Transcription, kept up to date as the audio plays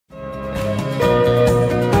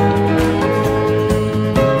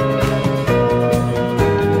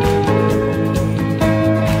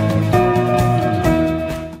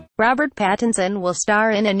Robert Pattinson will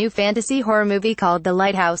star in a new fantasy horror movie called The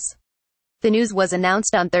Lighthouse. The news was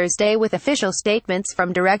announced on Thursday with official statements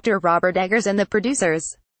from director Robert Eggers and the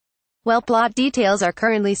producers. While plot details are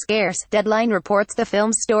currently scarce, Deadline reports the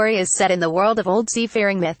film's story is set in the world of old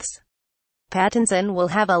seafaring myths. Pattinson will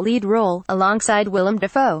have a lead role, alongside Willem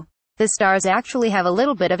Dafoe. The stars actually have a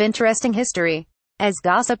little bit of interesting history. As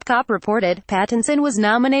Gossip Cop reported, Pattinson was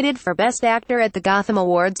nominated for Best Actor at the Gotham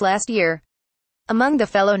Awards last year. Among the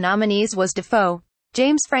fellow nominees was Dafoe.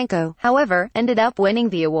 James Franco, however, ended up winning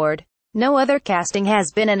the award. No other casting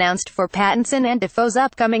has been announced for Pattinson and Dafoe's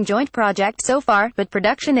upcoming joint project so far, but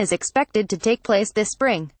production is expected to take place this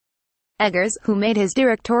spring. Eggers, who made his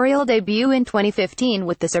directorial debut in 2015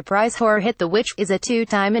 with the surprise horror hit The Witch, is a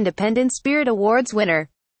two-time Independent Spirit Awards winner.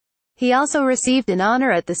 He also received an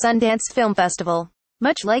honor at the Sundance Film Festival.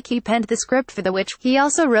 Much like he penned the script for The Witch, he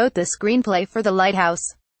also wrote the screenplay for The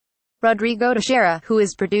Lighthouse. Rodrigo Teixeira, who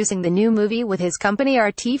is producing the new movie with his company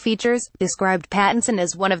RT Features, described Pattinson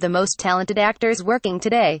as one of the most talented actors working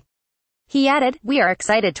today. He added, "We are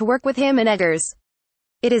excited to work with him and Eggers.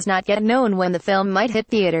 It is not yet known when the film might hit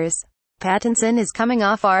theaters." Pattinson is coming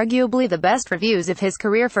off arguably the best reviews of his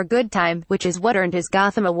career for Good Time, which is what earned his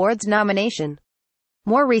Gotham Awards nomination.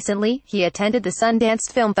 More recently, he attended the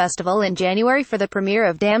Sundance Film Festival in January for the premiere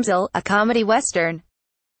of Damsel, a comedy western.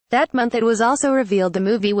 That month it was also revealed the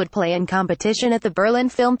movie would play in competition at the Berlin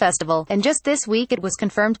Film Festival, and just this week it was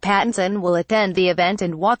confirmed Pattinson will attend the event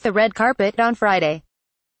and walk the red carpet on Friday.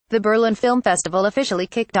 The Berlin Film Festival officially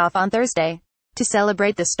kicked off on Thursday. To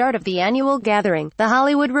celebrate the start of the annual gathering, The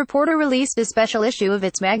Hollywood Reporter released a special issue of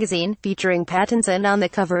its magazine, featuring Pattinson on the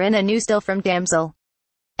cover and a new still from Damsel.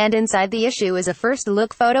 And inside the issue is a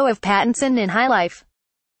first-look photo of Pattinson in high life.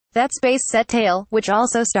 That space-set tale, which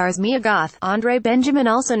also stars Mia Goth, Andre Benjamin,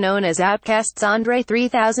 also known as Outkast's Andre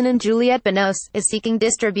 3000, and Juliette Binoche, is seeking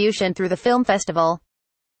distribution through the film festival.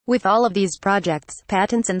 With all of these projects,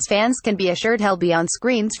 Pattinson's fans can be assured he'll be on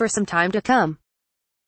screens for some time to come.